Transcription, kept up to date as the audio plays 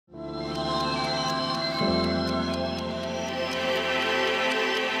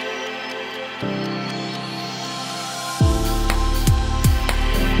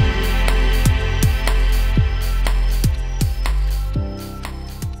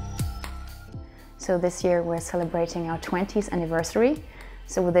So this year we're celebrating our 20th anniversary.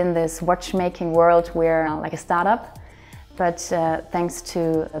 So within this watchmaking world, we're like a startup. But thanks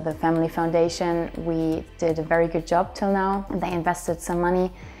to the family foundation, we did a very good job till now. They invested some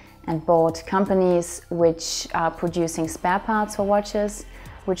money and bought companies which are producing spare parts for watches,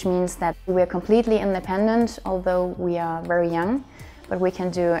 which means that we're completely independent, although we are very young. But we can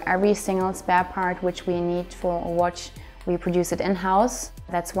do every single spare part which we need for a watch. We produce it in-house.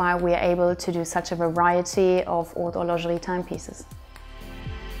 That's why we are able to do such a variety of Haute Horlogerie timepieces.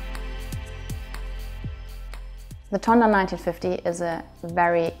 The Tonda 1950 is a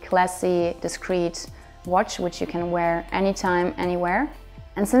very classy, discreet watch which you can wear anytime, anywhere.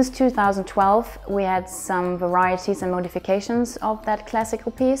 And since 2012 we had some varieties and modifications of that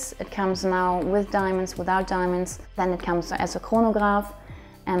classical piece. It comes now with diamonds, without diamonds. Then it comes as a chronograph,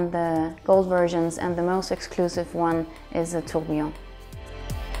 and the gold versions, and the most exclusive one is a tourbillon.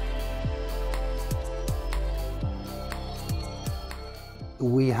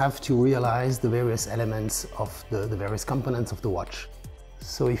 We have to realize the various elements of the various components of the watch.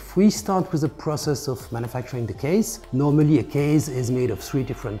 So if we start with the process of manufacturing the case, normally a case is made of 3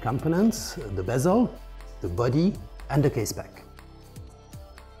 different components: the bezel, the body and the case back.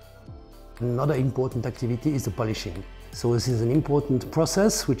 Another important activity is the polishing. So this is an important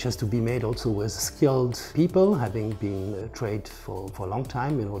process which has to be made also with skilled people, having been trained for a long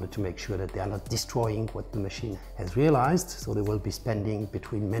time, in order to make sure that they are not destroying what the machine has realized. So they will be spending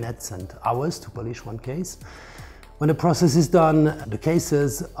between minutes and hours to polish one case. When the process is done, the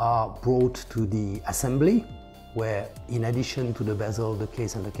cases are brought to the assembly, where in addition to the bezel, the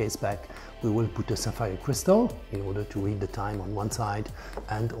case and the case back, we will put a sapphire crystal in order to read the time on one side,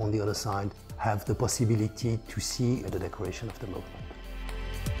 and on the other side have the possibility to see the decoration of the movement.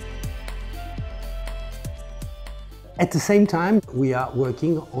 At the same time, we are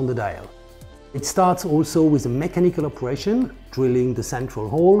working on the dial. It starts also with a mechanical operation, drilling the central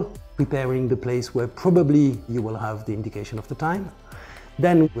hole, preparing the place where probably you will have the indication of the time.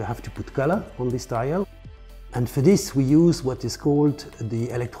 Then we have to put color on this dial. And for this we use what is called the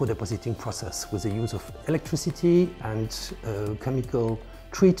electrodepositing process. With the use of electricity and chemical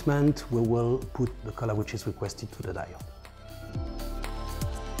treatment, we will put the color which is requested to the dial.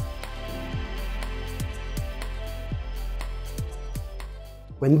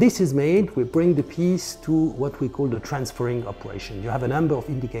 When this is made, we bring the piece to what we call the transferring operation. You have a number of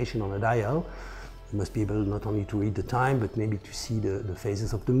indications on a dial. You must be able not only to read the time, but maybe to see the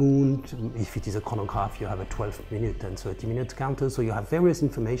phases of the moon. If it is a chronograph, you have a 12-minute and 30-minute counter. So you have various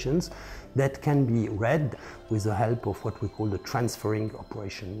informations that can be read with the help of what we call the transferring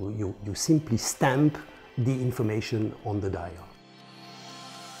operation. You simply stamp the information on the dial.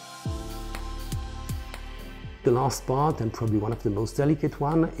 The last part, and probably one of the most delicate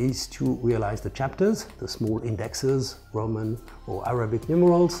one, is to realize the chapters, the small indexes, Roman or Arabic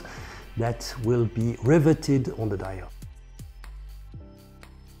numerals, that will be riveted on the dial.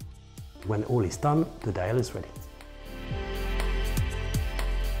 When all is done, the dial is ready.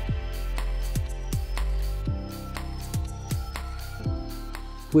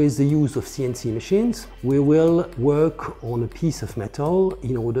 With the use of CNC machines, we will work on a piece of metal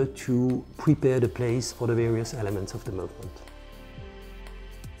in order to prepare the place for the various elements of the movement.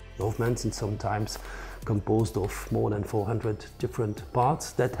 Movements are sometimes composed of more than 400 different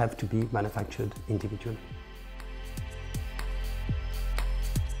parts that have to be manufactured individually.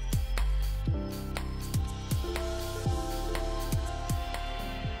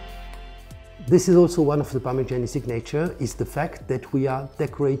 This is also one of the Parmigiani signature, is the fact that we are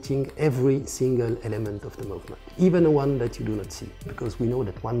decorating every single element of the movement, even the one that you do not see, because we know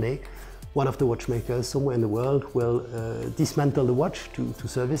that one day one of the watchmakers somewhere in the world will dismantle the watch to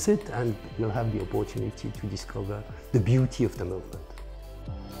service it, and will have the opportunity to discover the beauty of the movement.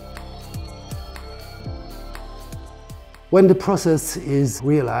 When the process is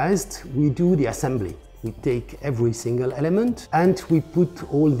realized, we do the assembly. We take every single element and we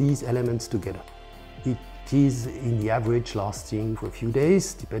put all these elements together. It is in the average lasting for a few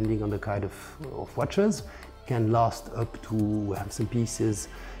days, depending on the kind of watches. It can last up to, we have some pieces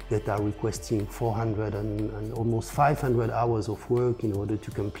that are requesting 400 and almost 500 hours of work in order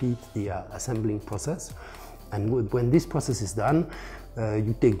to complete the assembling process. And when this process is done,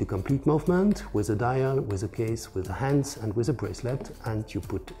 you take the complete movement with a dial, with a case, with the hands and with a bracelet, and you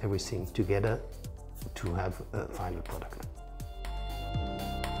put everything together to have a final product.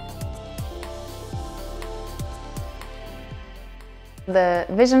 The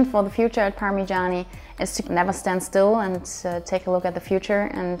vision for the future at Parmigiani is to never stand still and take a look at the future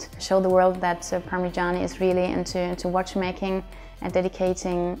and show the world that Parmigiani is really into watchmaking and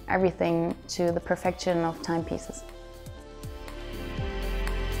dedicating everything to the perfection of timepieces.